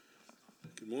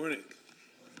Good morning.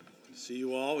 Good to see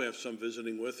you all. We have some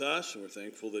visiting with us, and we're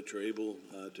thankful that you're able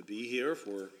to be here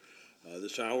for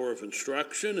this hour of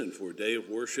instruction and for a day of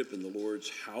worship in the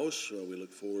Lord's house. We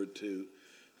look forward to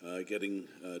getting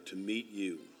to meet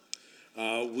you.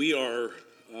 We are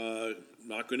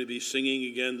not going to be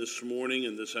singing again this morning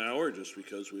in this hour just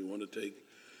because we want to take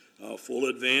full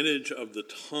advantage of the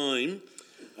time.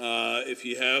 If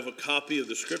you have a copy of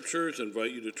the scriptures, I invite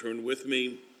you to turn with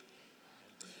me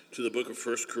to the book of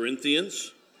 1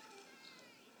 Corinthians.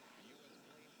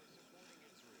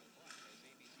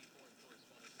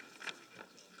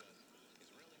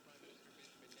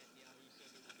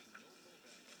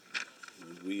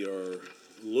 And we are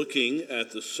looking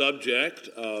at the subject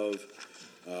of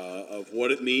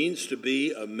what it means to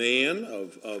be a man,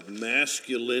 of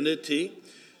masculinity.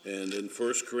 And in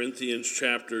 1 Corinthians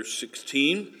chapter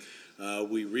 16,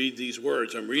 we read these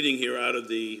words. I'm reading here out of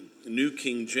the New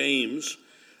King James.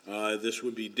 This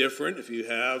would be different if you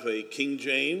have a King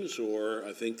James or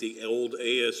I think the old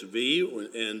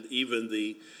ASV and even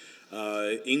the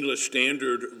English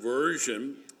Standard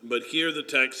Version. But here the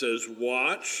text says,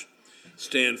 "Watch,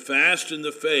 stand fast in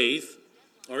the faith."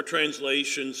 Our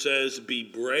translation says, "Be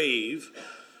brave."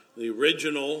 The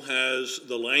original has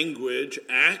the language,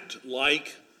 "Act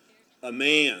like a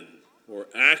man," or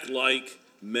 "Act like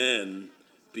men,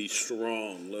 be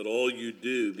strong. Let all you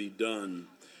do be done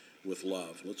with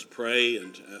love." Let's pray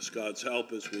and ask God's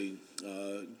help as we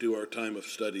do our time of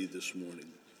study this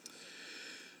morning.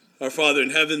 Our Father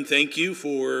in heaven, thank you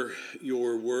for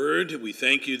your word. We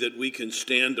thank you that we can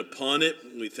stand upon it.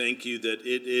 We thank you that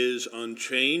it is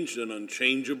unchanged and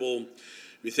unchangeable.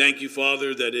 We thank you,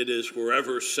 Father, that it is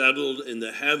forever settled in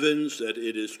the heavens, that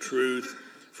it is truth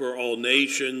for all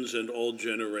nations and all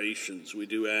generations. We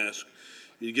do ask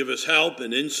you give us help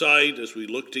and insight as we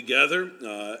look together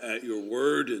at your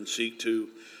word and seek to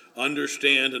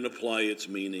understand and apply its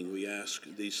meaning. We ask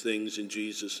these things in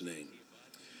Jesus' name.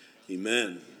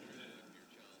 Amen.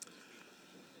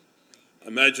 I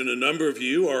imagine a number of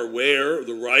you are aware of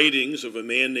the writings of a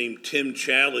man named Tim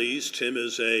Challies. Tim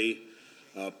is a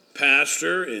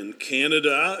pastor in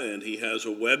Canada, and he has a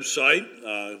website,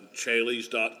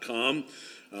 challies.com,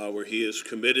 where he is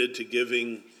committed to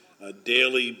giving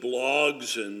daily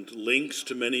blogs and links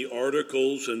to many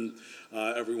articles, and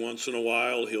every once in a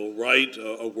while he'll write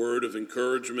a word of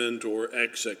encouragement or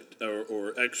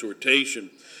exhortation.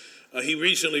 He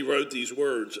recently wrote these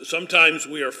words: "Sometimes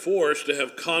we are forced to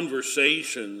have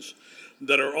conversations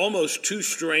that are almost too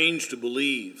strange to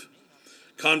believe.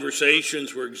 Conversations,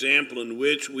 for example, in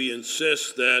which we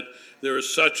insist that there is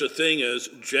such a thing as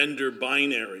gender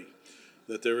binary,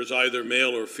 that there is either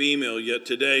male or female, yet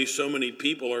today so many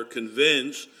people are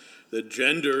convinced that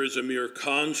gender is a mere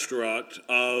construct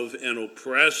of an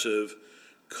oppressive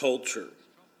culture.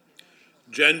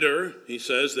 Gender," he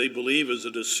says, "they believe is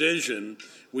a decision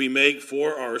we make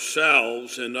for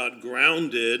ourselves and not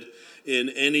grounded in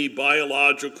any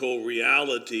biological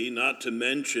reality, not to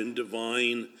mention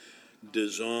divine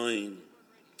design."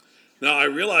 Now, I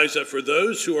realize that for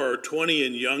those who are 20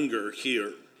 and younger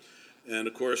here, and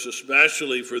of course,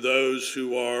 especially for those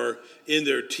who are in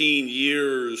their teen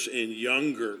years and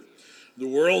younger, the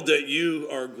world that you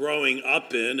are growing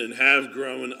up in and have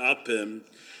grown up in,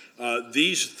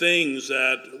 these things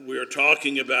that we're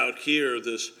talking about here,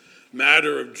 this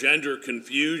matter of gender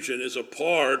confusion, is a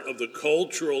part of the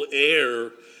cultural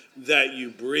air that you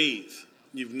breathe.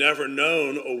 You've never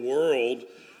known a world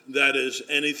that is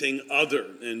anything other.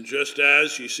 And just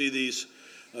as you see these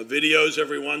videos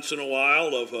every once in a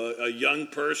while of a young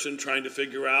person trying to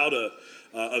figure out a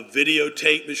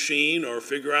videotape machine or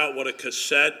figure out what a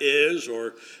cassette is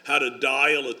or how to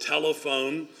dial a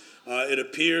telephone, it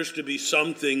appears to be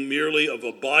something merely of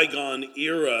a bygone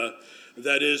era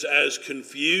that is as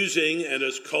confusing and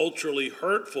as culturally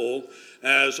hurtful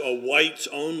as a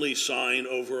whites-only sign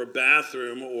over a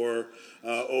bathroom or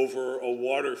over a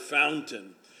water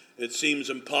fountain. It seems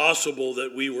impossible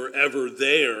that we were ever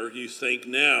there, you think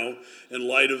now, in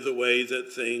light of the way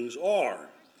that things are.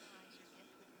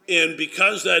 And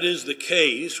because that is the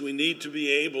case, we need to be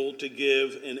able to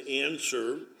give an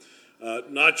answer,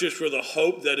 not just for the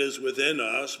hope that is within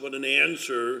us, but an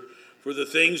answer for the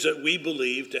things that we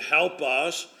believe to help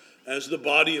us as the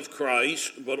body of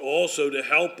Christ, but also to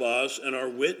help us in our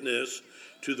witness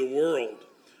to the world.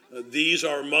 These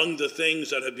are among the things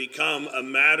that have become a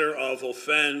matter of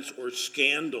offense or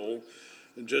scandal,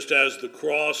 just as the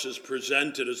cross is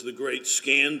presented as the great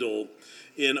scandal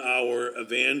in our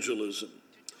evangelism.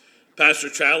 Pastor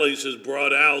Challies has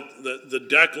brought out the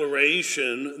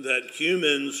declaration that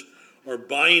humans are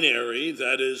binary,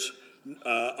 that is,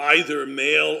 either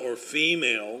male or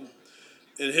female,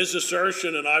 And his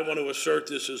assertion, and I want to assert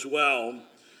this as well,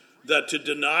 that to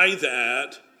deny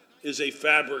that is a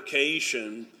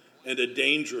fabrication and a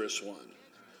dangerous one.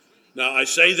 Now, I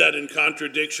say that in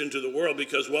contradiction to the world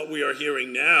because what we are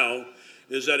hearing now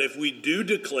is that if we do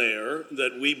declare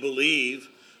that we believe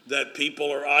that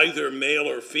people are either male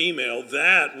or female,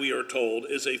 that, we are told,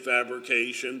 is a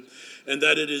fabrication, and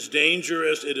that it is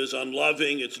dangerous, it is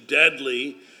unloving, it's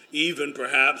deadly, even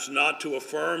perhaps not to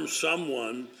affirm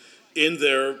someone in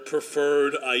their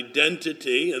preferred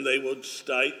identity, and they would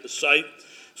cite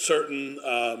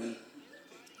certain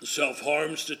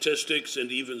self-harm statistics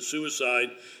and even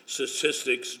suicide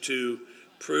statistics to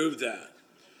prove that.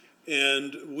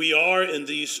 And we are in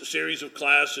these series of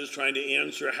classes trying to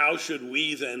answer how should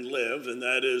we then live, and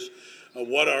that is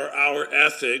what are our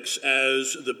ethics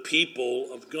as the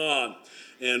people of God.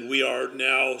 And we are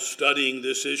now studying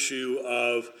this issue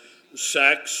of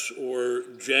sex or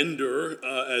gender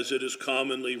as it is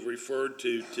commonly referred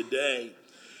to today.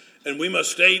 And we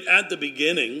must state at the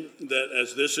beginning that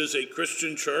as this is a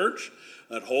Christian church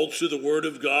that holds to the Word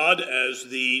of God as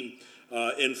the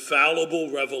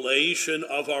infallible revelation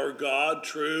of our God,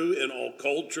 true in all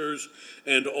cultures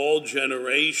and all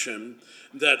generation,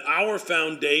 that our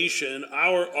foundation,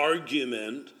 our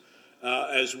argument,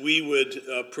 as we would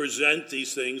present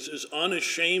these things, is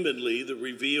unashamedly the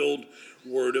revealed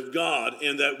Word of God,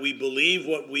 and that we believe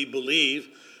what we believe,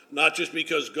 not just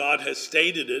because God has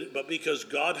stated it, but because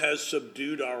God has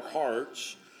subdued our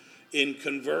hearts in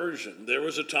conversion. There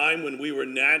was a time when we were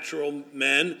natural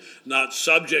men, not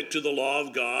subject to the law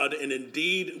of God, and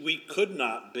indeed we could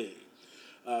not be.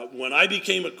 When I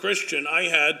became a Christian, I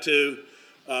had to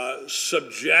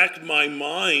subject my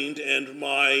mind and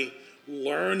my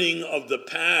learning of the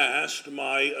past,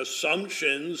 my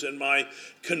assumptions and my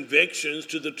convictions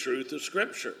to the truth of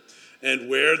Scripture. And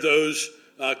where those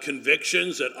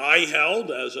convictions that I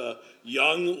held as a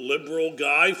young liberal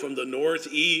guy from the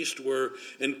Northeast were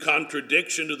in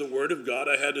contradiction to the Word of God,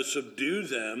 I had to subdue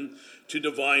them to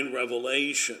divine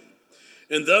revelation.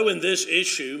 And though in this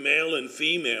issue, male and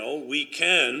female, we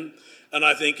can, and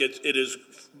I think it is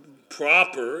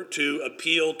proper to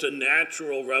appeal to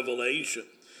natural revelation.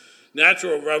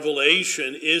 Natural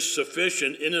revelation is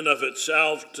sufficient in and of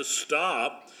itself to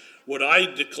stop what I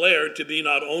declare to be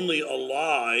not only a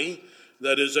lie,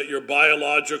 that is, that your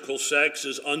biological sex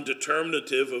is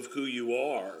undeterminative of who you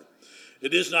are.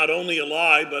 It is not only a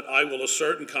lie, but I will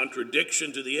assert in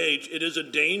contradiction to the age, it is a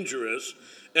dangerous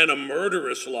and a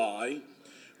murderous lie,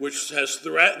 which has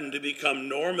threatened to become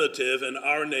normative in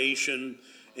our nation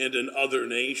and in other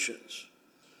nations.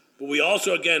 But we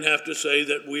also again have to say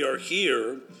that we are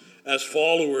here as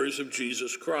followers of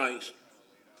Jesus Christ.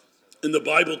 And the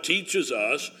Bible teaches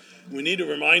us, we need to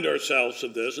remind ourselves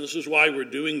of this, and this is why we're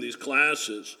doing these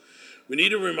classes. We need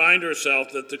to remind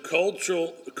ourselves that the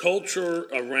culture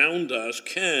around us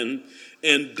can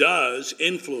and does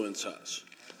influence us.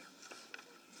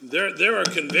 There are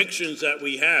convictions that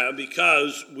we have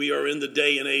because we are in the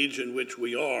day and age in which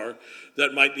we are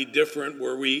that might be different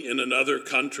were we in another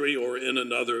country or in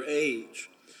another age.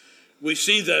 We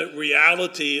see the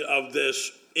reality of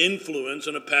this influence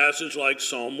in a passage like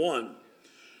Psalm 1.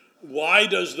 Why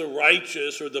does the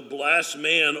righteous or the blessed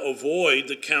man avoid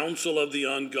the counsel of the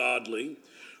ungodly?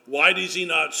 Why does he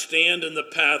not stand in the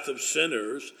path of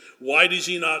sinners? Why does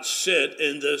he not sit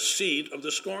in the seat of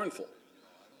the scornful?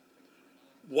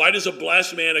 Why does a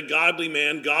blessed man,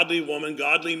 godly woman,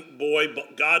 godly boy,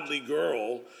 godly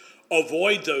girl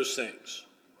avoid those things?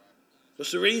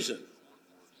 What's the reason?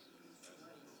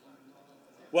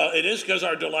 Well, it is because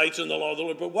our delight's in the law of the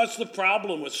Lord. But what's the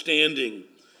problem with standing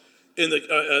in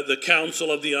the counsel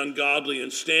of the ungodly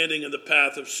and standing in the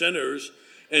path of sinners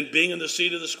and being in the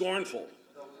seat of the scornful?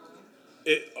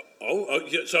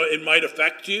 So it might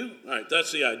affect you? All right,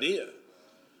 that's the idea.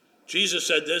 Jesus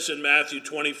said this in Matthew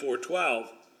 24:12,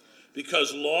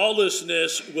 because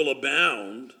lawlessness will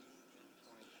abound,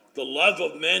 the love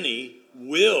of many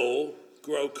will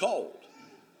grow cold.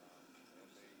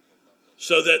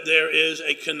 So that there is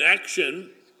a connection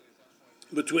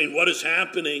between what is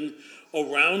happening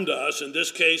around us, in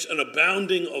this case, an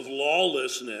abounding of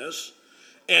lawlessness,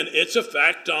 and its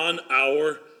effect on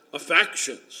our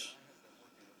affections.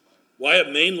 Why have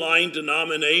mainline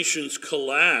denominations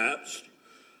collapsed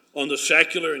on the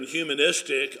secular and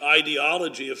humanistic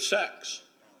ideology of sex?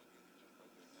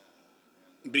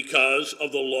 Because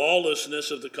of the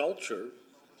lawlessness of the culture.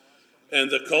 And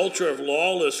the culture of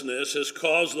lawlessness has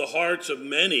caused the hearts of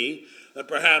many that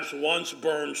perhaps once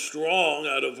burned strong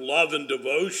out of love and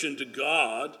devotion to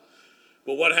God.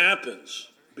 But what happens?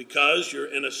 Because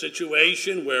you're in a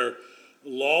situation where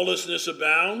lawlessness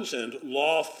abounds and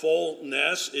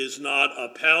lawfulness is not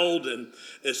upheld and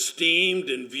esteemed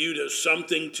and viewed as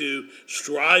something to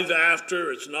strive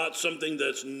after. It's not something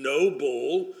that's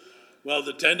noble. Well,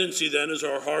 the tendency then is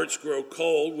our hearts grow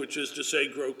cold, which is to say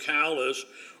grow callous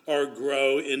or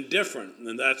grow indifferent.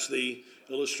 And that's the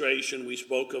illustration we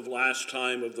spoke of last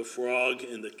time of the frog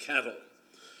in the kettle.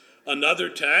 Another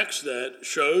text that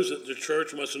shows that the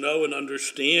church must know and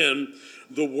understand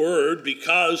the word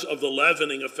because of the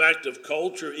leavening effect of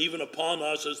culture, even upon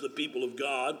us as the people of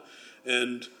God.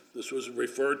 And this was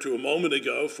referred to a moment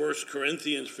ago, 1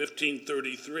 Corinthians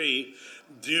 15:33,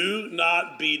 do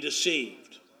not be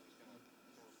deceived.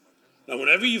 Now,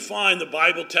 whenever you find the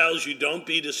Bible tells you don't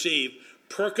be deceived,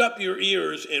 perk up your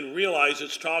ears and realize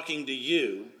it's talking to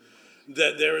you,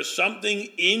 that there is something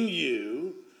in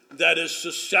you that is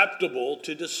susceptible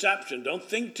to deception. Don't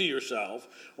think to yourself,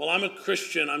 well, I'm a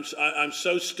Christian, I'm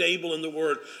so stable in the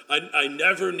word, I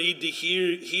never need to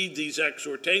heed these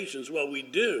exhortations. Well, we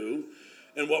do,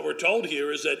 and what we're told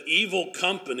here is that evil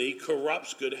company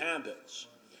corrupts good habits.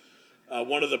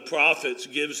 One of the prophets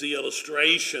gives the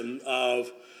illustration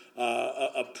of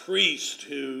a priest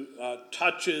who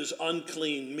touches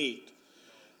unclean meat.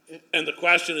 And the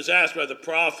question is asked by the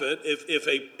prophet,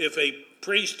 if a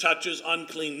priest touches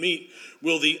unclean meat,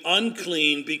 will the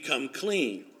unclean become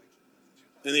clean?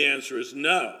 And the answer is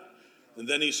no. And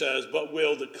then he says, but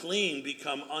will the clean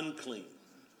become unclean?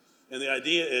 And the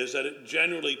idea is that it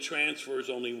generally transfers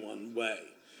only one way.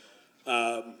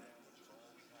 And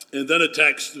then a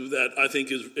text that I think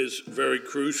is very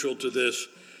crucial to this,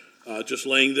 just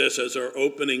laying this as our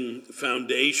opening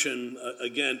foundation.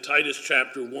 Again, Titus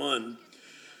chapter 1.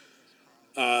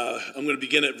 I'm going to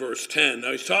begin at verse 10.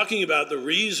 Now he's talking about the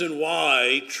reason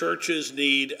why churches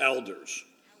need elders.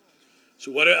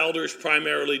 So what do elders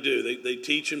primarily do? They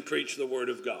teach and preach the word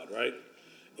of God, right?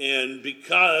 And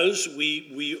because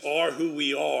we are who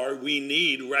we are, we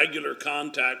need regular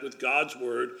contact with God's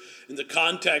word in the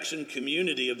context and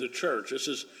community of the church. This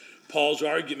is Paul's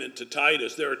argument to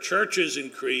Titus. There are churches in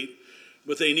Crete,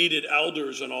 but they needed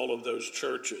elders in all of those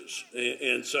churches.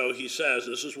 And so he says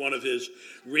this is one of his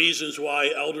reasons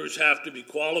why elders have to be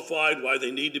qualified, why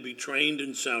they need to be trained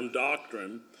in sound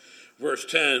doctrine. Verse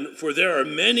 10, for there are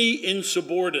many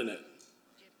insubordinate.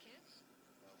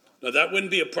 Now that wouldn't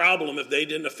be a problem if they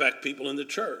didn't affect people in the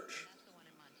church.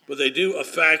 But they do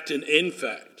affect and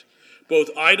infect. Both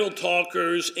idle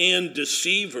talkers and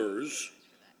deceivers,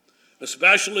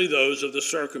 especially those of the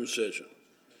circumcision,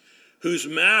 whose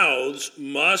mouths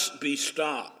must be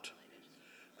stopped,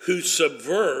 who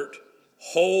subvert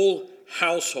whole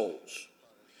households,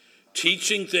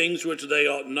 teaching things which they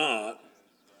ought not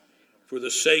for the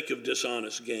sake of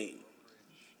dishonest gain.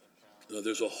 Now,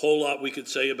 there's a whole lot we could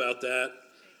say about that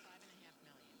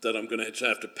I'm going to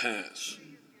have to pass.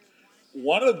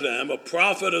 One of them, a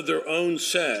prophet of their own,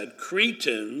 said,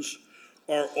 Cretans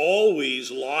are always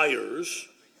liars,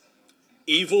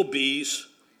 evil beasts,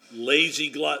 lazy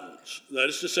gluttons. That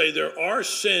is to say, there are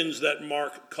sins that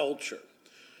mark culture.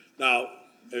 Now,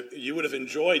 you would have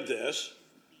enjoyed this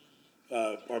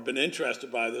or been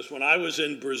interested by this. When I was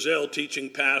in Brazil teaching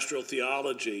pastoral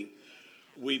theology,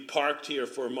 we parked here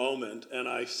for a moment, and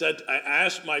I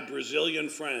asked my Brazilian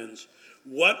friends,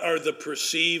 what are the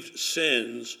perceived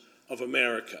sins of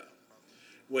America?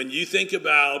 When you think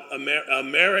about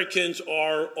Americans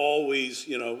are always,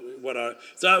 what are,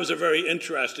 so that was very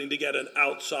interesting to get an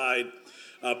outside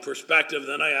perspective.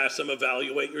 Then I asked them,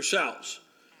 evaluate yourselves.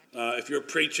 If you're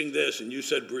preaching this and you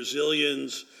said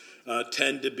Brazilians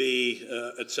tend to be,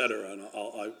 etc., and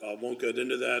I won't get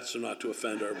into that, so not to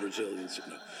offend our Brazilians.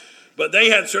 But they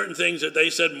had certain things that they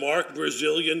said mark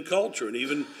Brazilian culture, and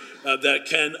even that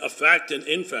can affect and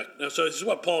infect. Now, so this is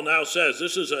what Paul now says.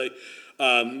 This is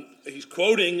he's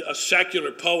quoting a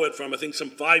secular poet from, I think, some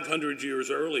 500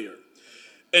 years earlier.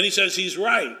 And he says he's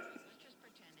right.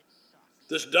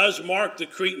 This does mark the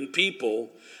Cretan people.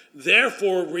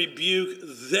 Therefore, rebuke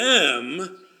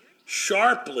them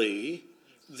sharply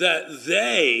that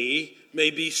they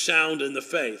may be sound in the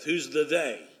faith. Who's the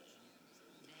they?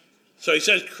 So he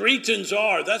says Cretans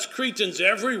are, that's Cretans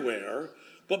everywhere,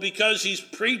 but because he's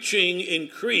preaching in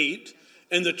Crete,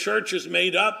 and the church is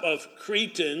made up of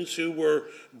Cretans who were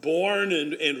born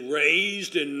and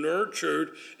raised and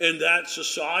nurtured in that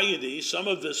society, some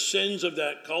of the sins of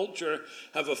that culture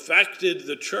have affected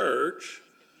the church.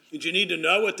 And you need to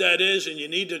know what that is, and you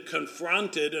need to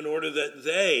confront it in order that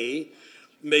they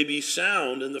may be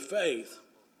sound in the faith.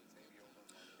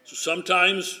 So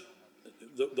sometimes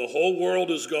the whole world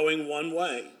is going one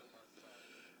way.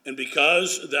 And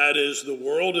because that is the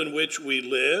world in which we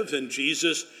live, and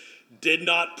Jesus did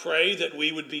not pray that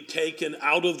we would be taken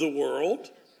out of the world,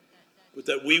 but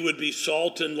that we would be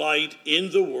salt and light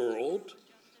in the world.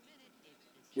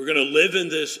 We're going to live in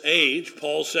this age.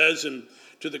 Paul says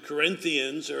to the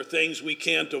Corinthians, there are things we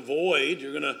can't avoid.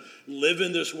 You're going to live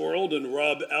in this world and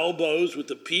rub elbows with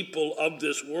the people of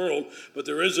this world, but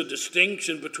there is a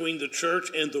distinction between the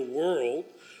church and the world,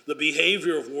 the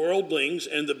behavior of worldlings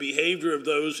and the behavior of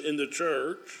those in the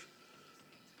church.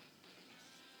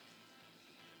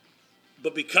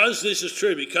 But because this is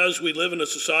true, because we live in a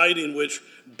society in which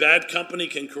bad company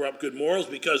can corrupt good morals,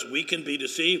 because we can be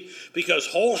deceived, because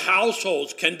whole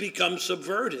households can become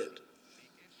subverted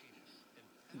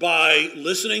by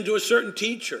listening to a certain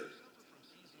teacher.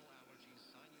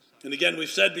 And again, we've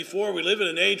said before, we live in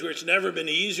an age where it's never been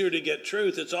easier to get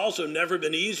truth. It's also never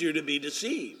been easier to be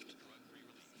deceived.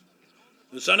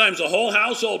 And sometimes a whole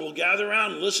household will gather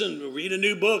around and listen, read a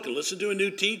new book, and listen to a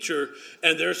new teacher,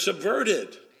 and they're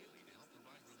subverted.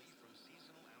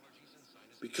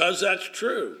 Because that's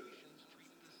true.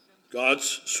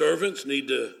 God's servants need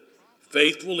to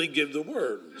faithfully give the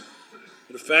word.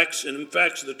 It affects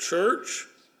the church,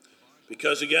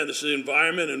 because again, this is the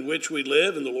environment in which we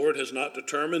live, and the Lord has not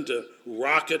determined to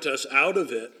rocket us out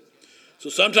of it.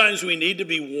 So sometimes we need to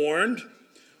be warned.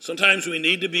 Sometimes we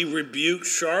need to be rebuked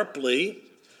sharply.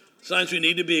 Sometimes we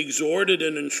need to be exhorted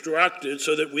and instructed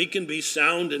so that we can be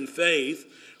sound in faith.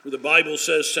 Where the Bible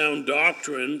says sound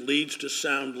doctrine leads to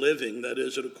sound living. That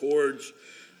is, it accords,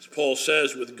 as Paul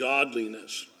says, with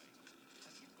godliness.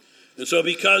 And so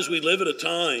because we live at a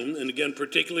time, and again,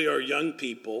 particularly our young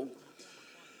people,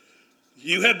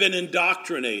 you have been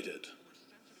indoctrinated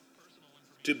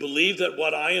to believe that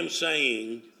what I am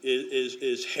saying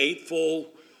is hateful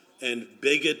and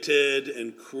bigoted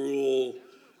and cruel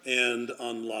and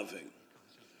unloving.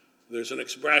 There's an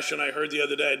expression I heard the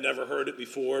other day. I'd never heard it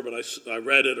before, but I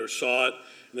read it or saw it,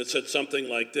 and it said something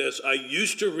like this: I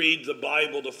used to read the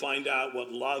Bible to find out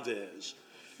what love is.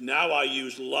 Now I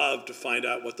use love to find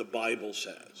out what the Bible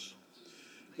says.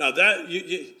 Now,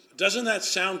 doesn't that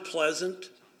sound pleasant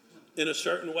in a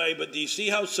certain way? But do you see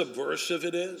how subversive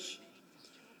it is?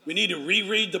 We need to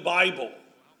reread the Bible.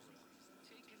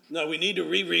 No, we need to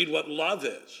reread what love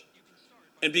is.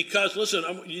 And because, listen,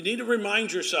 you need to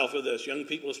remind yourself of this, young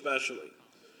people especially.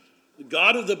 The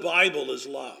God of the Bible is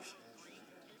love.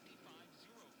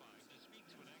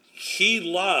 He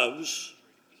loves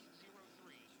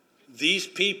these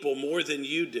people more than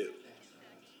you do.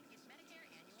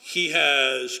 He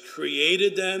has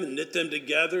created them, knit them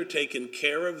together, taken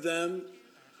care of them,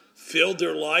 filled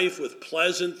their life with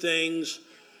pleasant things,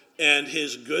 and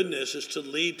his goodness is to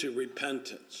lead to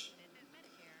repentance.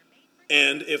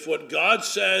 And if what God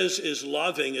says is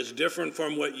loving is different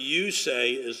from what you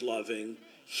say is loving,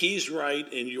 he's right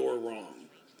and you're wrong.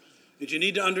 And you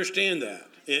need to understand that.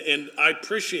 And I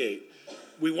appreciate,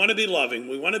 we want to be loving,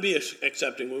 we want to be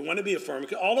accepting, we want to be affirming.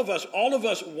 All of us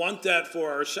want that for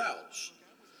ourselves.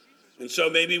 And so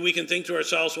maybe we can think to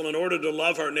ourselves, well, in order to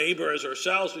love our neighbor as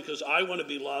ourselves, because I want to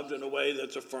be loved in a way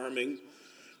that's affirming.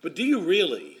 But do you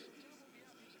really?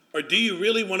 Or do you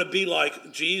really want to be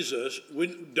like Jesus?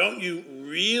 Don't you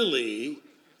really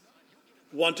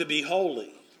want to be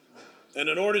holy? And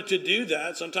in order to do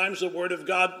that, sometimes the Word of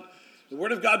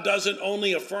God doesn't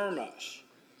only affirm us.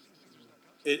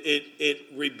 It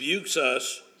rebukes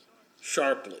us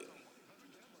sharply.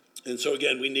 And so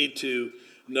again, we need to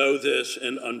know this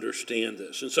and understand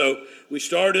this. And so we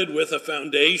started with a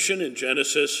foundation in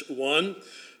Genesis 1.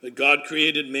 That God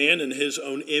created man in his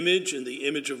own image. In the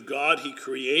image of God, he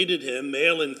created him,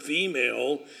 male and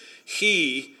female.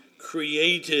 He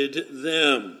created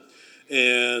them.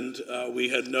 And we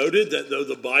had noted that though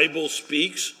the Bible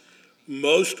speaks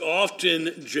most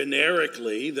often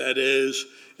generically, that is,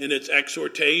 in its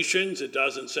exhortations, it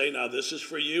doesn't say, now this is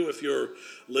for you if you're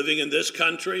living in this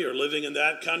country or living in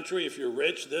that country, if you're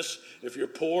rich, this, if you're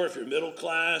poor, if you're middle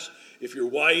class, if you're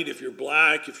white, if you're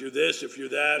black, if you're this, if you're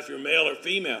that, if you're male or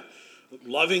female.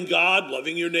 Loving God,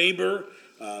 loving your neighbor,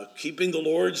 keeping the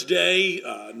Lord's day,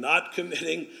 not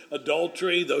committing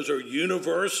adultery, those are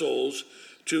universals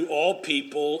to all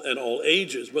people and all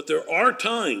ages. But there are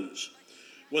times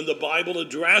when the Bible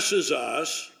addresses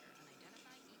us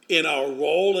in our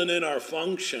role and in our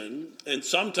function, and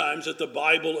sometimes that the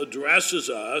Bible addresses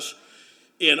us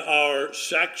in our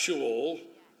sexual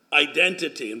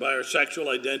identity. And by our sexual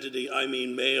identity, I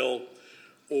mean male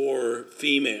or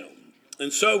female.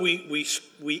 And so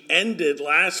we ended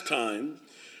last time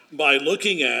by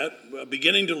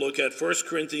beginning to look at 1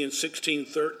 Corinthians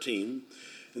 16:13.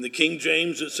 In the King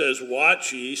James it says,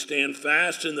 watch ye, stand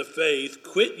fast in the faith,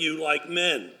 quit you like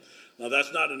men. Now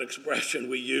that's not an expression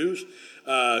we use.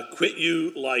 quit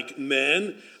you like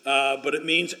men, but it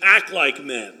means act like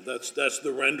men. That's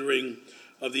the rendering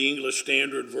of the English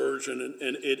Standard Version,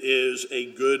 and it is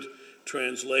a good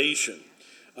translation.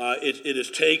 It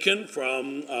is taken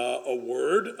from a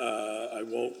word. I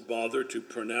won't bother to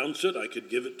pronounce it. I could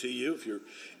give it to you if you're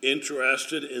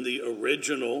interested in the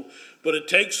original. But it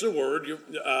takes the word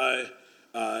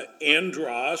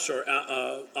andros, or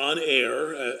on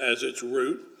air, as its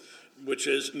root, which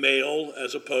is male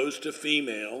as opposed to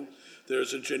female.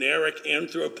 There's a generic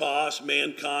anthropos,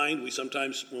 mankind. We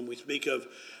sometimes, when we speak of,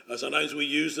 sometimes we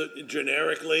use it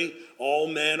generically. All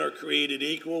men are created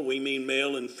equal. We mean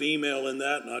male and female in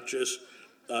that, not just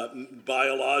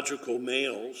biological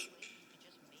males.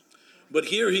 But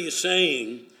here he is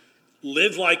saying,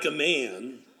 live like a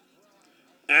man,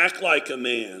 act like a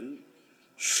man,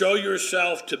 show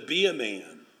yourself to be a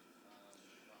man.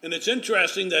 And it's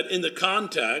interesting that in the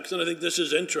context, and I think this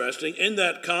is interesting, in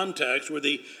that context where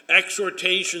the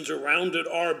exhortations around it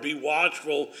are, be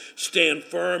watchful, stand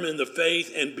firm in the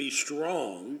faith, and be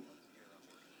strong,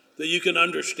 that you can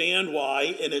understand why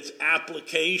in its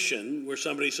application, where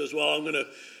somebody says, well, I'm going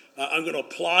to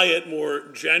apply it more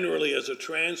generally as a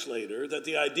translator, that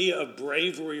the idea of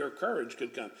bravery or courage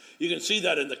could come. You can see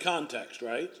that in the context,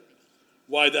 right?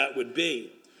 Why that would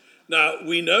be. Now,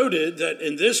 we noted that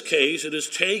in this case, it is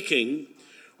taking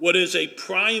what is a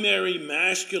primary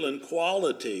masculine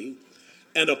quality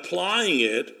and applying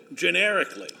it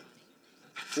generically.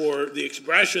 For the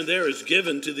expression there is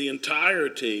given to the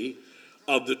entirety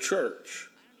of the church.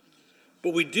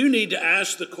 But we do need to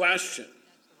ask the question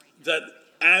that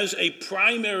as a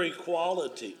primary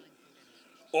quality,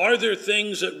 are there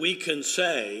things that we can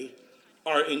say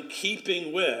are in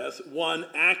keeping with one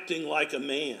acting like a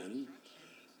man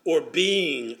or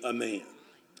being a man?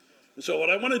 And so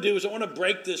what I want to do is I want to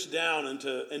break this down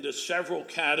into several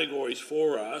categories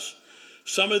for us.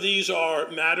 Some of these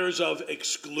are matters of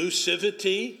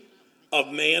exclusivity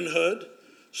of manhood.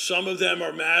 Some of them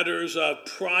are matters of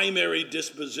primary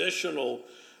dispositional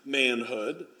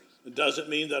manhood. It doesn't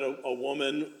mean that a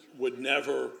woman would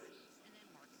never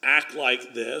act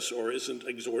like this or isn't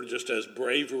exhorted, just as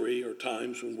bravery or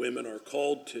times when women are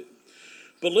called to.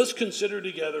 But let's consider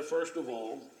together, first of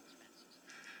all,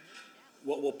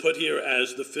 what we'll put here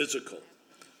as the physical.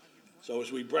 So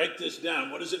as we break this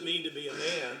down, what does it mean to be a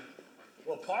man?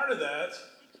 Well, part of that's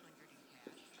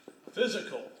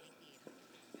physical.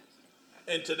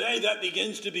 And today that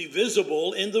begins to be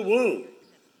visible in the womb.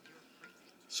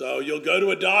 So you'll go to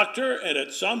a doctor, and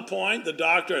at some point, the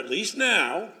doctor, at least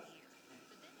now,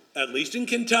 at least in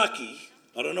Kentucky,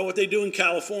 I don't know what they do in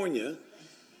California,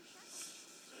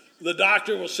 the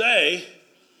doctor will say,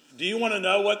 do you want to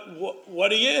know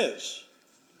what he is?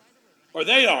 Or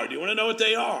they are. Do you want to know what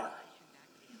they are?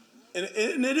 And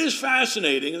it is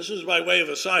fascinating, this is by way of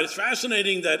aside, it's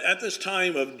fascinating that at this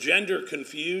time of gender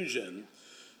confusion,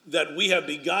 that we have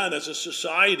begun as a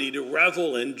society to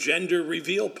revel in gender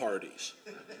reveal parties.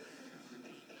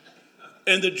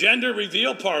 And the gender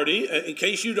reveal party, in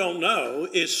case you don't know,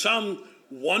 is some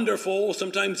wonderful,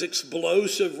 sometimes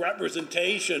explosive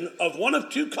representation of one of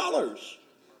two colors.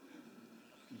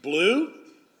 Blue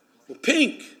or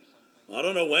pink. I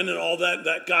don't know when and all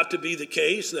that got to be the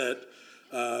case, that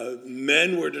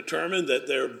men were determined that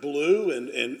they're blue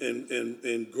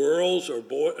and girls or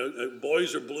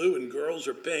boys are blue and girls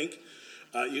are pink.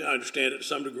 You understand it to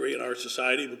some degree in our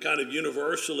society, but kind of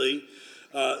universally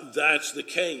that's the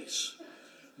case.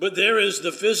 But there is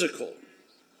the physical.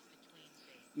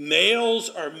 Males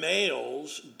are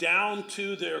males down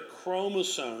to their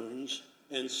chromosomes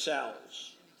and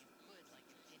cells.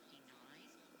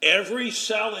 Every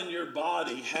cell in your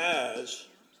body has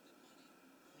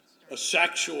a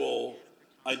sexual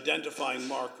identifying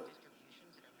marker.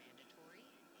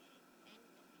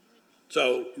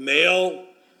 So, male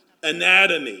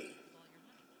anatomy,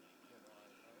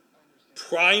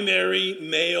 primary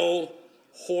male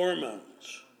hormones.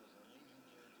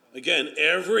 Again,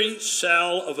 every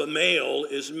cell of a male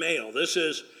is male. This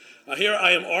is, here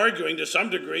I am arguing to some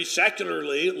degree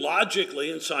secularly,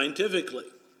 logically, and scientifically.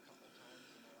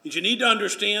 But you need to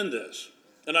understand this.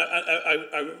 And I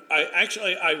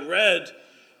read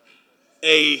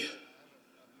a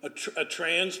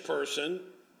trans person,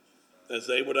 as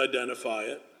they would identify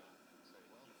it.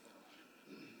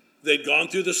 They'd gone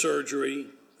through the surgery.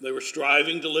 They were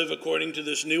striving to live according to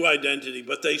this new identity.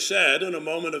 But they said, in a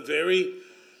moment of very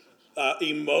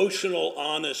emotional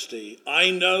honesty,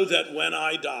 I know that when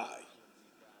I die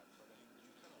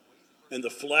and the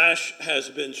flesh has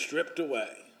been stripped away,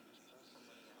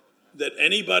 that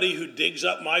anybody who digs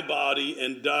up my body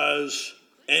and does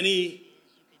any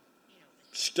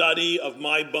study of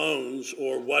my bones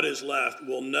or what is left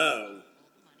will know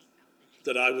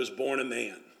that I was born a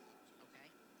man.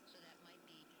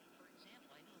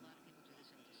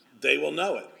 They will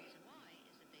know it.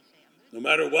 No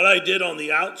matter what I did on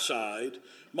the outside,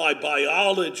 my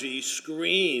biology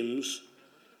screams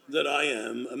that I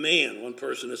am a man. One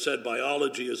person has said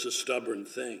biology is a stubborn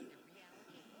thing.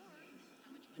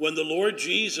 When the Lord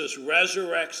Jesus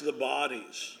resurrects the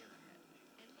bodies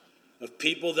of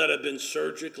people that have been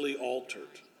surgically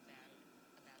altered,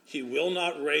 he will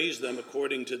not raise them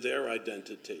according to their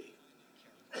identity,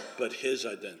 but his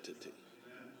identity.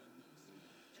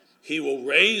 He will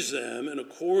raise them in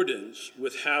accordance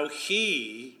with how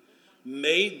he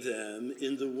made them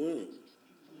in the womb.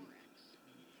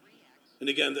 And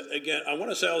again, I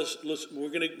want to say, we're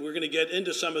going to get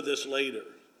into some of this later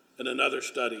in another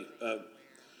study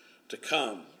to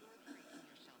come.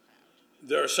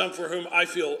 There are some for whom I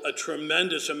feel a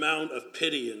tremendous amount of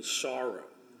pity and sorrow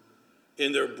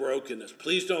in their brokenness.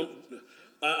 Please don't,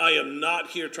 I am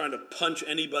not here trying to punch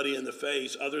anybody in the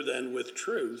face other than with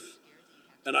truth,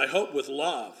 and I hope with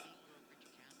love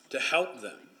to help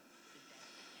them.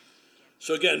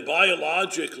 So again,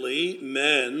 biologically,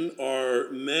 men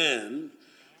are men,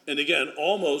 and again,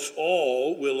 almost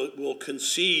all will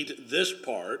concede this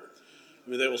part.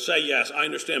 I mean, they will say, yes, I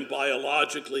understand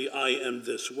biologically I am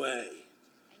this way.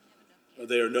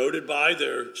 They are noted by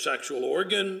their sexual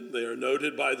organ. They are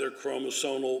noted by their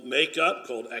chromosomal makeup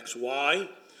called XY.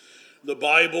 The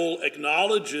Bible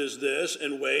acknowledges this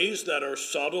in ways that are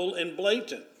subtle and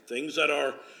blatant, things that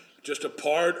are just a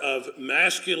part of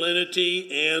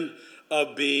masculinity and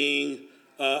of being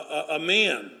a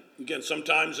man. Again,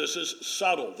 sometimes this is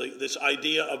subtle, this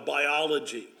idea of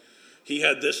biology. He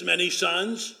had this many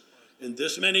sons and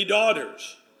this many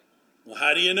daughters. Well,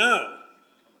 how do you know?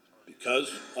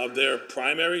 Because of their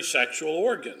primary sexual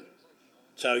organ.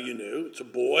 That's how you knew. It's a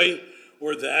boy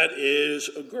or that is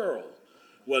a girl.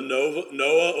 When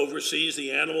Noah oversees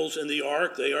the animals in the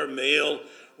ark, they are male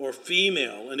or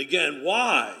female. And again,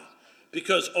 why?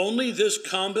 Because only this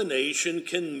combination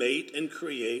can mate and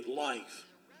create life.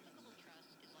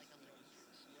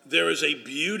 There is a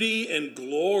beauty and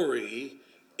glory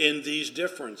in these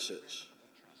differences.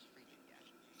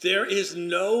 There is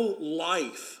no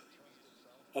life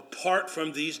apart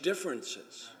from these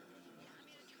differences.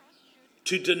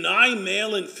 To deny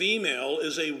male and female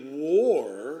is a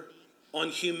war on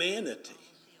humanity.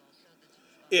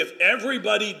 If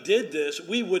everybody did this,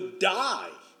 we would die.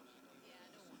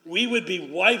 We would be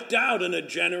wiped out in a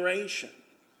generation.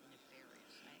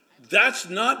 That's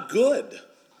not good.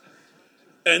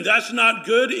 And that's not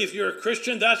good if you're a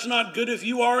Christian. That's not good if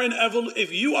you are an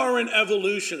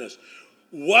evolutionist.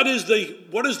 What is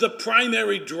the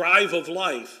primary drive of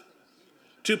life?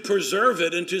 To preserve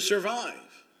it and to survive.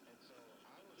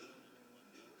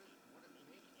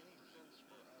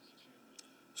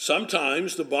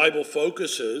 Sometimes the Bible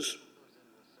focuses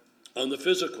on the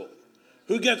physical.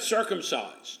 Who gets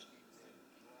circumcised?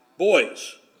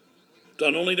 Boys.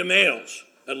 Done only to males,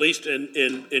 at least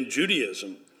in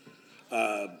Judaism.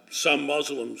 Some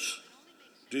Muslims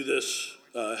do this,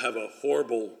 have a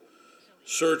horrible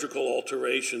surgical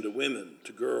alteration to women,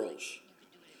 to girls.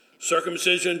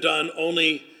 Circumcision done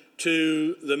only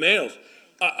to the males.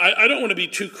 I don't want to be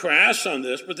too crass on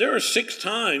this, but there are 6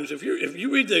 times, if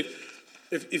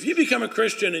you become a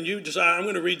Christian and you decide, I'm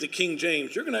going to read the King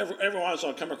James, you're going to every once in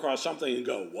a while come across something and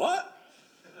go, what?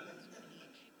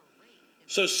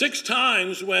 So 6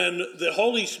 times when the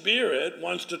Holy Spirit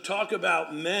wants to talk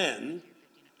about men,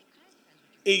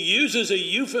 it uses a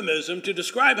euphemism to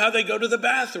describe how they go to the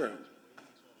bathroom.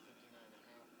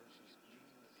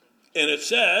 And it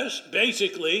says,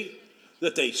 basically,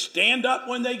 that they stand up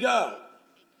when they go.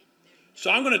 So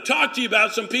I'm going to talk to you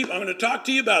about some people. I'm going to talk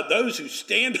to you about those who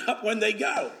stand up when they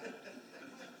go.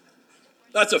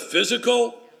 That's a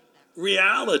physical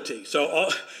reality. So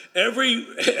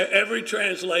every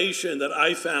translation that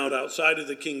I found outside of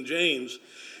the King James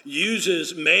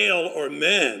uses male or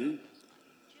men,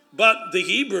 but the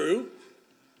Hebrew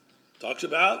talks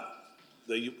about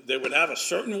they would have a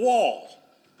certain wall,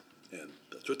 and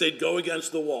that's what they'd go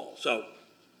against the wall. So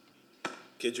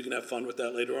kids, you can have fun with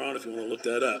that later on if you want to look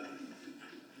that up.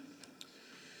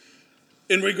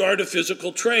 In regard to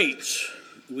physical traits,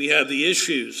 we have the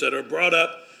issues that are brought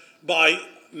up by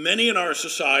many in our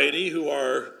society who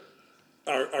are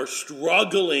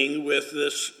struggling with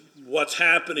this, what's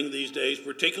happening these days,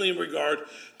 particularly in regard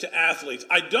to athletes.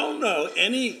 I don't know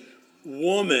any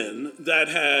woman that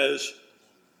has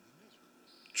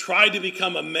tried to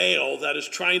become a male that is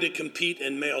trying to compete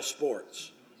in male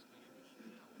sports.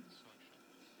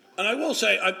 And I will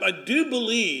say, I do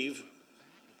believe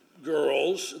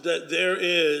girls, that there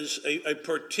is a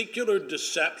particular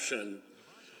deception.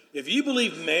 If you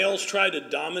believe males try to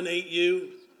dominate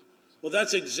you, well,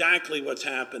 that's exactly what's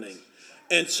happening.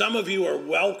 And some of you are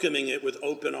welcoming it with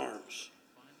open arms,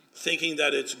 thinking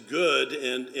that it's good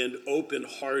and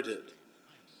open-hearted.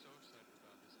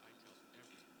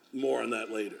 More on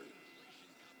that later.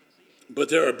 But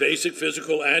there are basic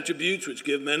physical attributes which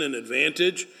give men an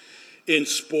advantage in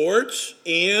sports,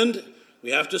 and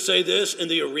we have to say this, in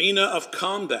the arena of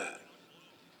combat.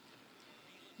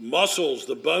 Muscles,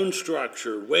 the bone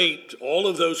structure, weight, all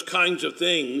of those kinds of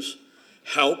things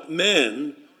help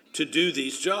men to do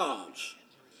these jobs.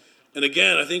 And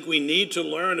again, I think we need to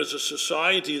learn as a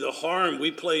society the harm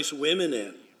we place women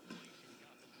in.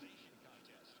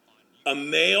 A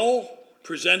male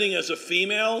presenting as a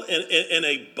female in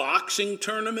a boxing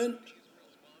tournament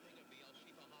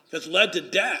has led to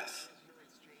death.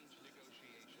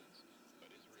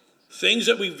 Things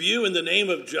that we view in the name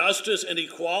of justice and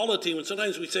equality, when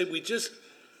sometimes we say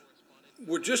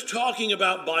we're just talking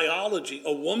about biology.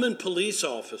 A woman police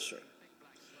officer.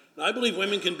 Now, I believe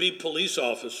women can be police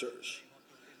officers,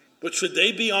 but should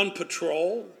they be on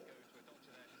patrol?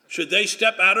 Should they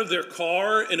step out of their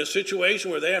car in a situation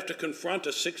where they have to confront a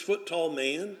 6-foot-tall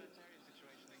man?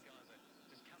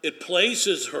 It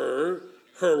places her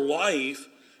life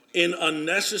in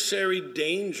unnecessary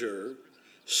danger,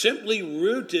 simply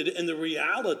rooted in the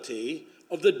reality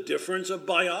of the difference of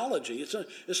biology.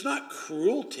 It's not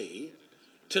cruelty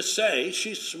to say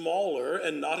she's smaller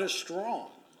and not as strong.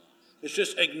 It's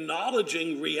just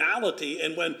acknowledging reality.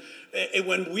 And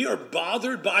when we are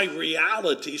bothered by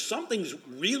reality, something's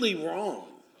really wrong.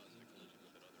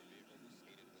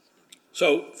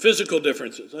 So, physical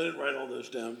differences. I didn't write all those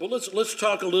down. But let's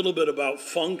talk a little bit about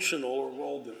functional or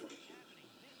role differences.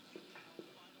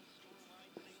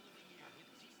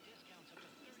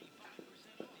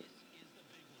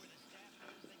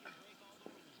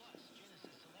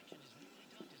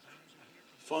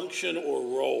 Function or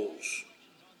roles.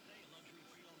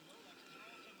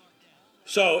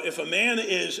 So if a man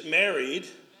is married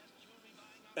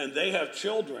and they have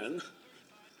children,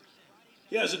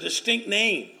 he has a distinct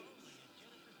name.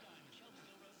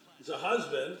 He's a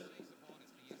husband.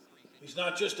 He's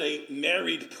not just a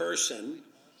married person.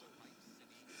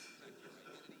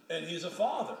 And he's a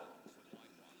father.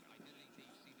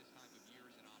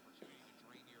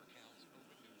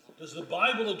 Does the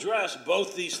Bible address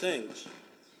both these things?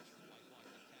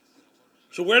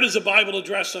 So where does the Bible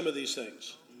address some of these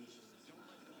things?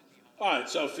 All right,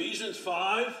 so Ephesians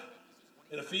 5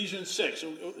 and Ephesians 6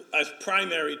 as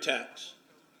primary texts.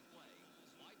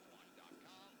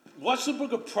 What's the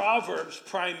book of Proverbs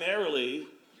primarily?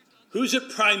 Who's it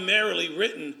primarily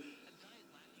written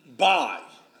by?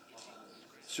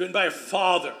 It's written by a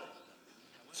father.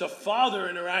 It's a father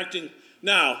interacting.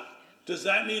 Now, does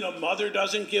that mean a mother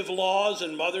doesn't give laws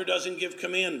and mother doesn't give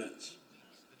commandments?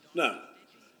 No,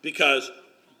 because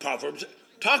Proverbs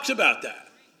talks about that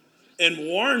and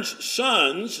warns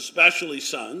sons, especially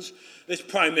sons. It's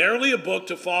primarily a book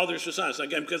to fathers to sons.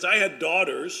 Again, because I had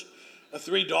daughters,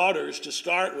 3 daughters to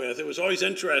start with, it was always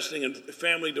interesting in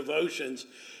family devotions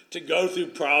to go through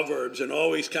Proverbs and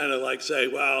always kind of like say,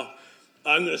 well,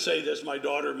 I'm going to say this, my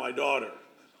daughter,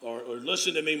 or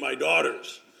listen to me, my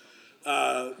daughters.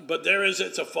 But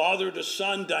it's a father to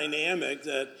son dynamic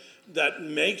that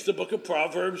makes the book of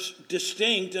Proverbs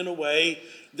distinct in a way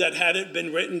that hadn't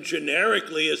been written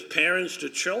generically as parents to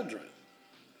children.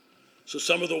 So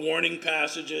some of the warning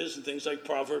passages and things like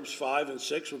Proverbs 5 and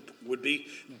 6 would be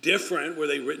different were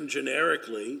they written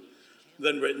generically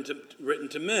than written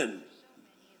to men.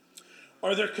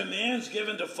 Are there commands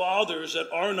given to fathers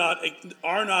that are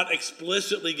not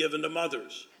explicitly given to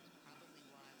mothers?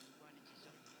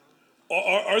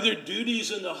 Are there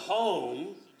duties in the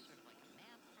home?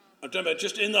 I'm talking about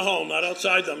just in the home, not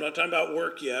outside them. I'm not talking about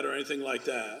work yet or anything like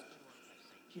that.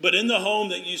 But in the home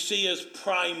that you see as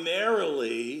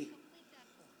primarily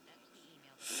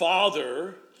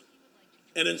father,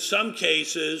 and in some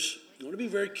cases, I want to be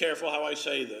very careful how I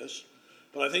say this,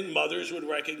 but I think mothers would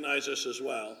recognize this as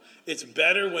well. It's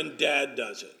better when dad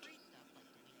does it.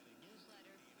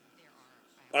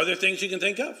 Are there things you can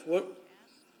think of? What?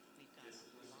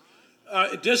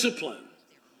 Discipline.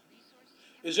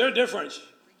 Is there a difference?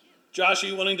 Josh, are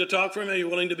you willing to talk for him? Are you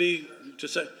willing to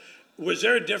say? Was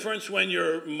there a difference when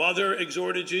your mother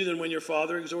exhorted you than when your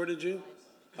father exhorted you?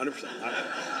 100%.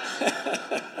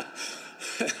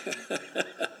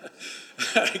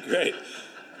 All right, great.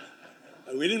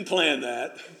 We didn't plan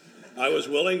that. I was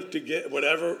willing to get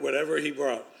whatever he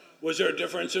brought. Was there a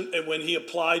difference when he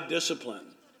applied discipline?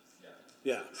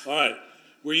 Yeah. All right.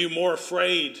 Were you more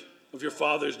afraid of your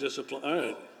father's discipline. All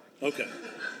right. Okay.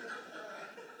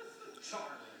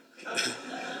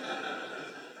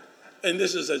 And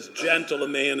this is as gentle a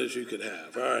man as you could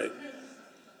have. All right.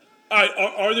 All right.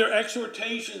 Are there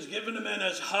exhortations given to men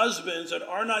as husbands that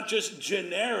are not just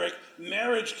generic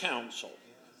marriage counsel?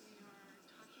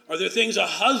 Are there things a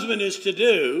husband is to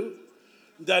do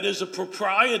that is a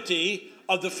propriety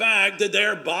of the fact that they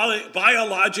are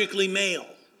biologically male?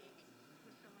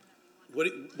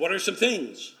 What are some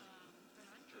things?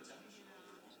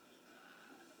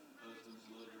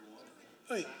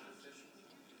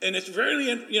 And it's very,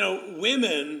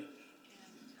 women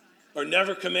are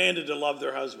never commanded to love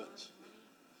their husbands.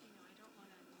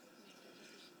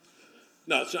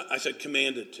 No, it's not, I said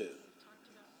commanded to.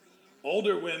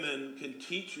 Older women can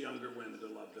teach younger women to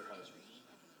love their husbands,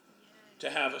 to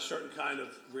have a certain kind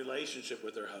of relationship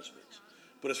with their husbands.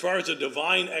 But as far as a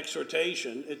divine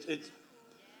exhortation,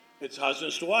 it's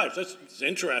husbands to wives. It's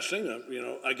interesting.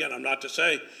 Again, I'm not to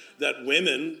say that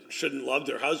women shouldn't love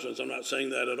their husbands. I'm not saying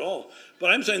that at all.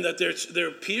 But I'm saying that there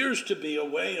appears to be a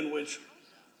way in which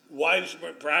wives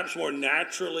perhaps more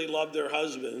naturally love their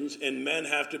husbands, and men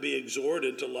have to be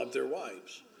exhorted to love their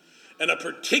wives. And a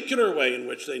particular way in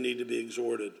which they need to be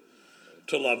exhorted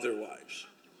to love their wives.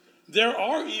 There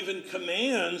are even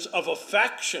commands of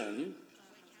affection.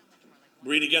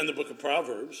 Read again the book of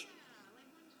Proverbs.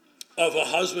 Of a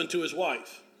husband to his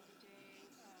wife,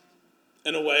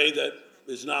 in a way that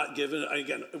is not given.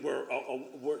 Again,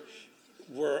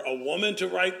 were a woman to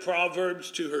write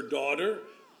Proverbs to her daughter,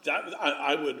 that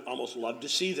I would almost love to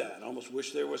see that. I almost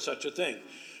wish there was such a thing,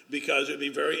 because it'd be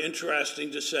very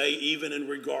interesting to say, even in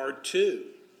regard to,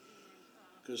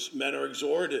 because men are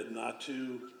exhorted not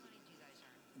to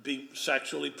be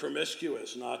sexually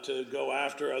promiscuous, not to go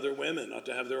after other women, not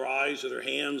to have their eyes or their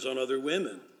hands on other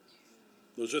women.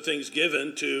 Those are things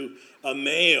given to a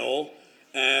male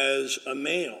as a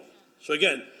male. So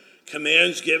again,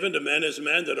 commands given to men as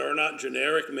men that are not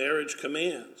generic marriage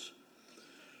commands.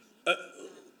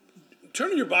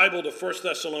 Turn in your Bible to 1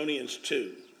 Thessalonians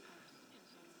 2.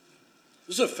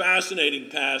 This is a fascinating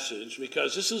passage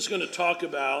because this is going to talk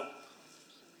about,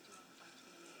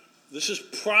 this is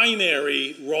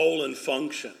primary role and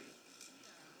function.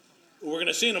 We're going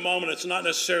to see in a moment it's not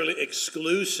necessarily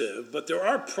exclusive, but there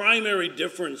are primary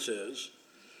differences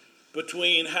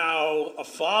between how a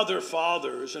father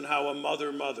fathers and how a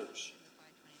mother mothers.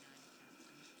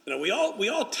 We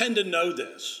all tend to know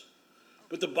this,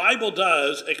 but the Bible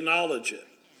does acknowledge it.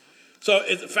 So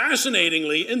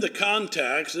fascinatingly, in the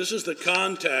context, this is the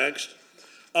context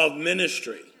of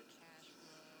ministry.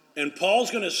 And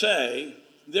Paul's going to say,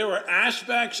 there were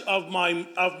aspects of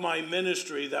my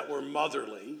ministry that were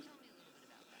motherly,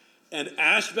 and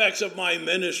aspects of my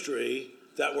ministry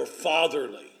that were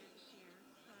fatherly.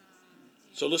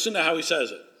 So listen to how he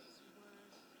says it.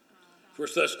 1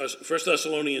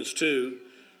 Thessalonians 2,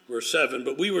 verse 7,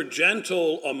 but we were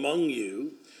gentle among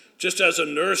you, just as a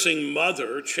nursing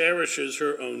mother cherishes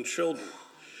her own children.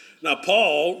 Now,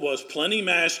 Paul was plenty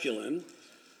masculine,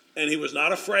 and he was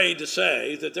not afraid to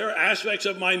say that there are aspects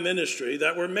of my ministry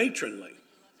that were matronly.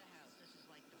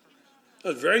 I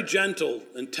was very gentle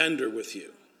and tender with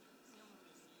you.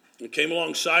 I came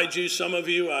alongside you, some of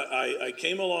you, I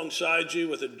came alongside you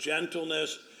with a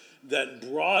gentleness that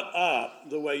brought up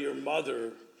the way your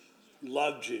mother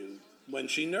loved you when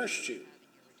she nursed you.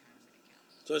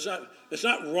 So it's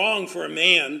not wrong for a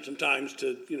man sometimes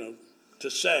to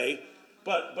say,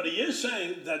 but he is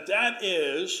saying that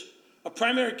is a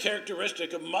primary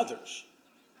characteristic of mothers.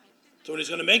 So when he's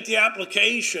going to make the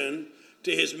application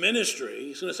to his ministry,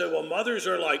 he's going to say, well, mothers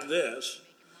are like this.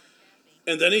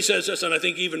 And then he says this, and I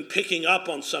think even picking up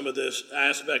on some of this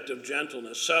aspect of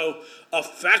gentleness. So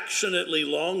affectionately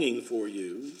longing for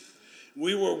you,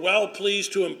 we were well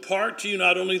pleased to impart to you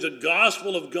not only the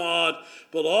gospel of God,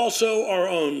 but also our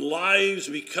own lives,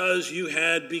 because you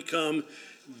had become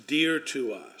dear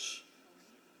to us.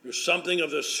 There's something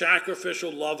of the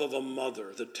sacrificial love of a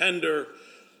mother, the tender,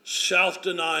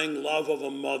 self-denying love of a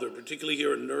mother, particularly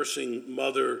here a nursing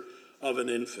mother of an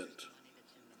infant.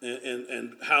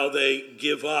 And how they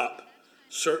give up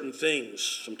certain things,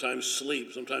 sometimes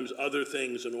sleep, sometimes other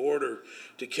things, in order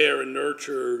to care and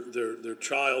nurture their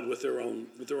child with their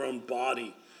own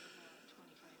body.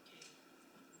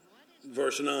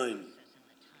 Verse 9.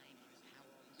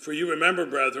 For you remember,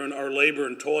 brethren, our labor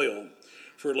and toil.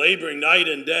 For laboring night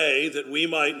and day, that we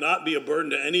might not be a burden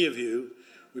to any of you,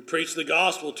 we preach the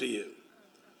gospel to you.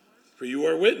 For you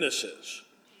are witnesses,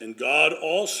 and God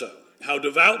also, how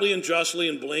devoutly and justly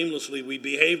and blamelessly we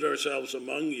behaved ourselves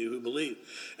among you who believe.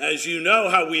 As you know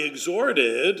how we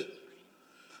exhorted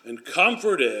and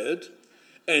comforted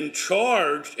and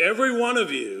charged every one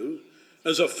of you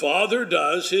as a father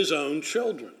does his own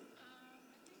children,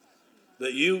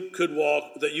 that you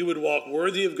would walk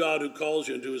worthy of God who calls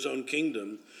you into his own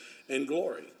kingdom and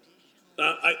glory.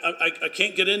 Now, I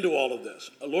can't get into all of this.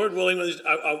 Lord willing,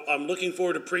 I'm looking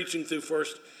forward to preaching through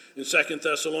 1st and 2nd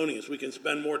Thessalonians. We can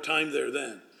spend more time there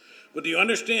then. But do you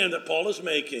understand that Paul is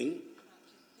making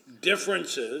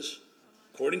differences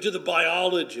according to the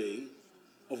biology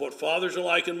of what fathers are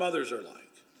like and mothers are like?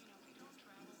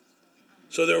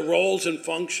 So their roles and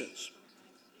functions.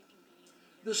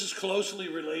 This is closely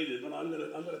related, but I'm going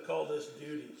to call this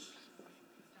duties.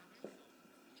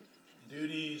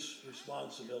 Duties,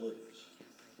 responsibilities.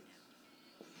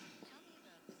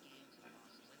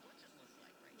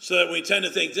 So that we tend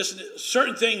to think this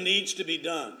certain thing needs to be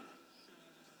done.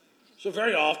 So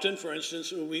very often, for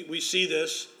instance, we see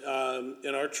this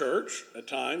in our church at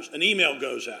times. An email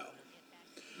goes out.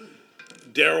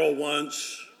 Daryl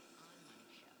wants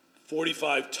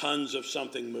 45 tons of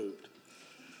something moved.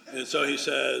 And so he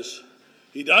says,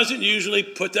 he doesn't usually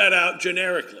put that out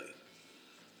generically.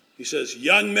 He says,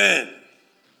 young men.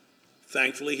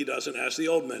 Thankfully, he doesn't ask the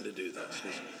old men to do this.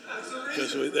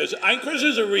 Because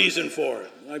there's a reason for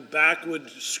it. My back would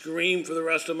scream for the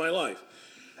rest of my life.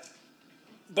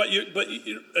 But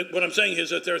what I'm saying is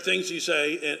that there are things you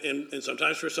say, and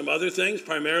sometimes for some other things,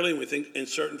 primarily we think in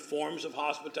certain forms of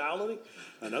hospitality.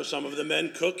 I know some of the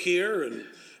men cook here, and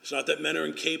it's not that men are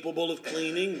incapable of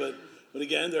cleaning, but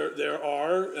again, there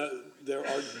are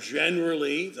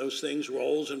generally those things,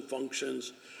 roles and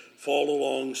functions, fall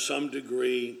along some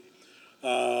degree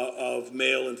of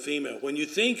male and female. When you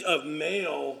think of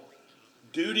male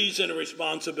duties and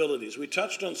responsibilities, we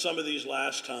touched on some of these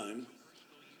last time,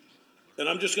 and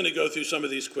I'm just going to go through some of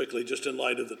these quickly, just in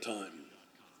light of the time.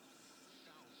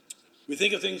 We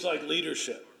think of things like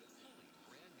leadership.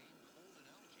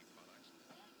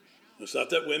 It's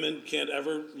not that women can't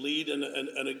ever lead in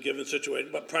a given situation,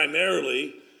 but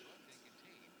primarily,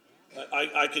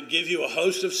 I could give you a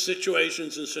host of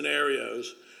situations and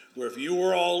scenarios where if you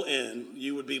were all in,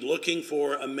 you would be looking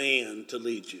for a man to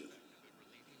lead you.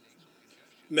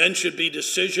 Men should be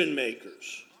decision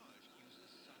makers.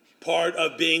 Part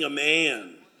of being a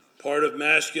man, part of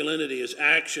masculinity is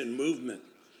action, movement.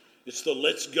 It's the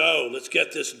let's go, let's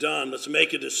get this done, let's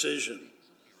make a decision.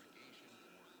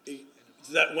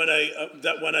 That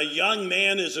when a young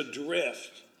man is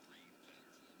adrift,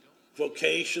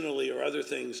 vocationally or other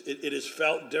things, it is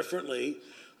felt differently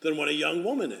than when a young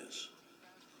woman is.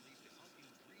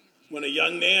 When a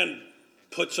young man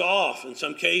in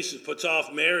some cases, puts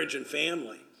off marriage and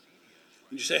family.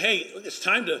 And you say, hey, it's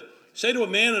time to say to a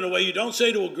man in a way you don't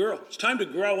say to a girl. It's time to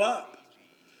grow up.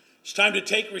 It's time to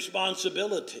take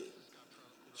responsibility.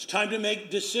 It's time to make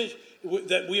decisions.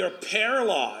 That we are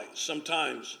paralyzed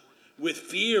sometimes with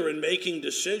fear in making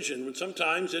decisions when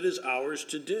sometimes it is ours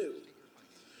to do.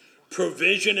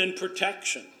 Provision and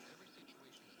protection.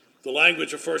 The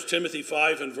language of 1 Timothy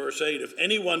 5 and verse 8, if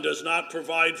anyone does not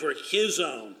provide for his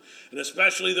own, and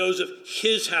especially those of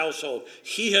his household,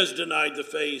 he has denied the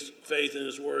faith and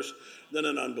is worse than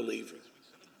an unbeliever.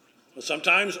 Well,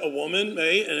 sometimes a woman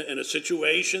may, in a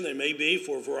situation, they may be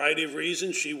for a variety of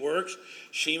reasons, she works,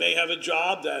 she may have a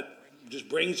job that just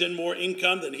brings in more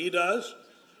income than he does.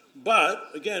 But,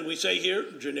 again, we say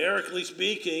here, generically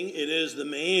speaking, it is the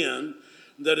man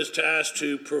that is tasked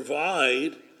to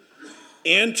provide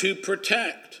and to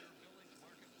protect.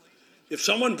 If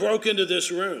someone broke into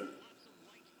this room,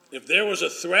 if there was a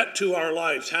threat to our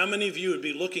lives, how many of you would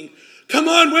be looking, come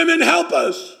on, women, help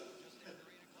us?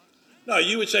 No,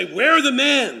 you would say, where are the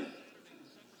men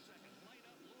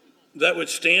that would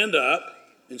stand up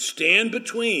and stand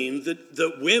between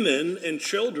the women and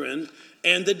children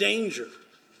and the danger?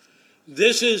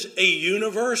 This is a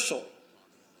universal.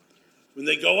 When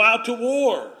they go out to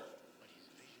war,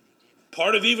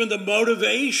 part of even the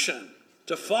motivation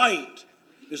to fight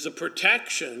is the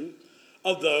protection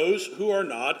of those who are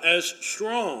not as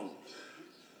strong.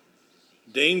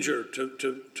 Danger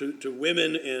to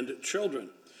women and children.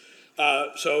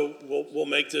 So we'll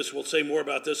make this, we'll say more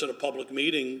about this at a public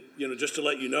meeting, just to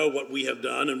let you know what we have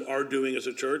done and are doing as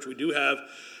a church. We do have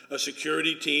a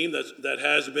security team that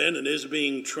has been and is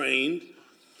being trained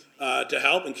to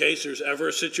help in case there's ever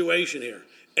a situation here.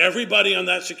 Everybody on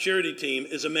that security team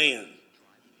is a man.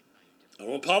 I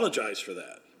won't apologize for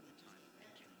that.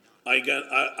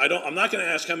 I'm not going to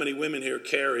ask how many women here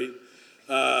carry,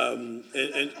 and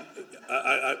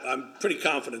I'm pretty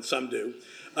confident some do,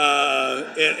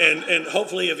 and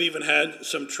hopefully have even had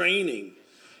some training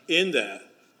in that.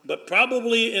 But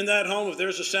probably in that home, if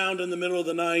there's a sound in the middle of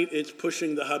the night, it's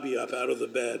pushing the hubby up out of the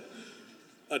bed.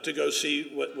 to go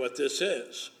see what this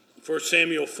is. 1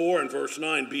 Samuel 4 and verse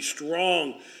 9, be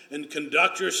strong and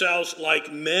conduct yourselves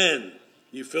like men,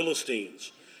 you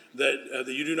Philistines, that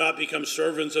you do not become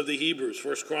servants of the Hebrews.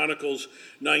 1 Chronicles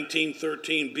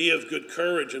 19:13, be of good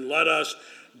courage and let us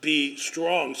be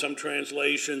strong. Some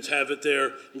translations have it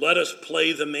there, let us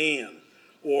play the man,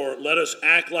 or let us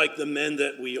act like the men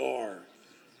that we are.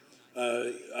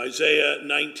 Isaiah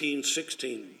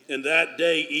 19:16, in that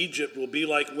day Egypt will be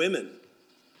like women,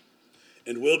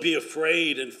 and will be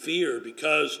afraid and fear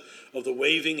because of the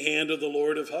waving hand of the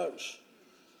Lord of hosts.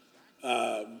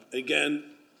 Again,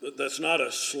 that's not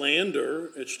a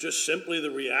slander. It's just simply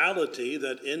the reality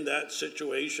that in that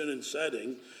situation and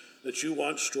setting that you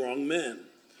want strong men.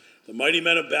 The mighty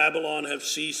men of Babylon have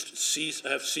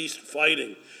ceased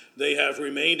fighting. They have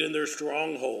remained in their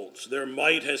strongholds. Their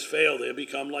might has failed. They have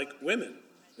become like women,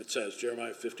 it says,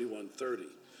 Jeremiah 51:30.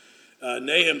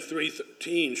 Nahum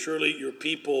 3:13, surely your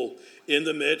people in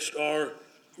the midst are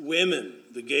women.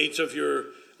 The gates of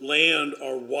your land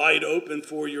are wide open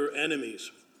for your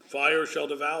enemies. Fire shall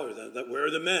devour them. Where are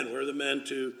the men? Where are the men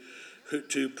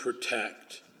to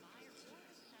protect?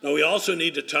 Now we also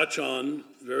need to touch on,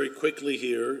 very quickly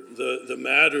here, the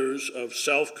matters of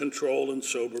self-control and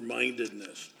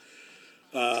sober-mindedness.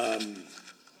 I'm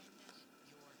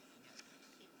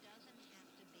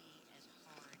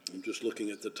just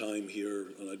looking at the time here,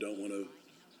 and I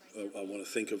want to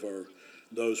think of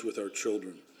those with our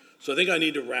children. So I think I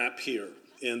need to wrap here,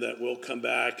 and that we'll come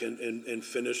back and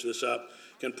finish this up.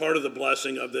 Again, part of the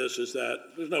blessing of this is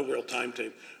that there's no real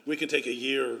timetable. We can take a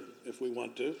year if we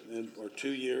want to, or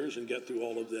 2 years, and get through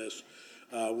all of this.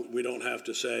 We don't have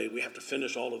to say we have to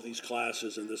finish all of these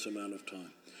classes in this amount of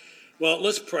time. Well,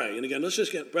 let's pray. And again,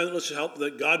 let's help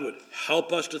that God would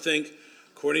help us to think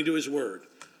according to his word.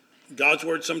 God's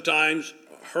word sometimes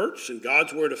hurts, and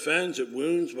God's word offends, it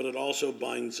wounds, but it also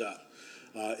binds up.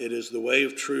 It is the way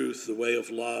of truth, the way of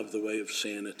love, the way of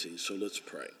sanity. So let's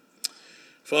pray.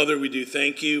 Father, we do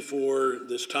thank you for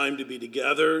this time to be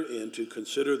together and to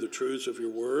consider the truths of your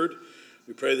word.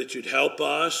 We pray that you'd help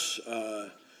us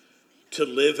to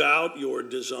live out your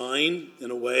design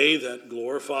in a way that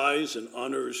glorifies and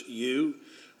honors you.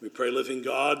 We pray, living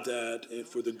God, that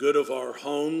for the good of our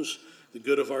homes, the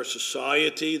good of our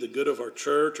society, the good of our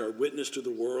church, our witness to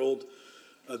the world,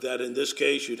 that in this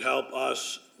case you'd help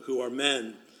us who are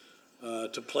men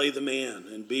to play the man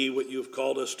and be what you've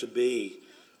called us to be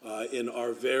in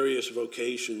our various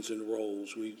vocations and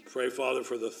roles. We pray, Father,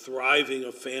 for the thriving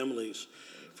of families,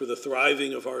 for the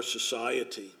thriving of our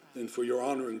society, and for your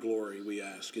honor and glory, we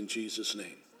ask in Jesus'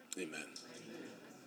 name. Amen.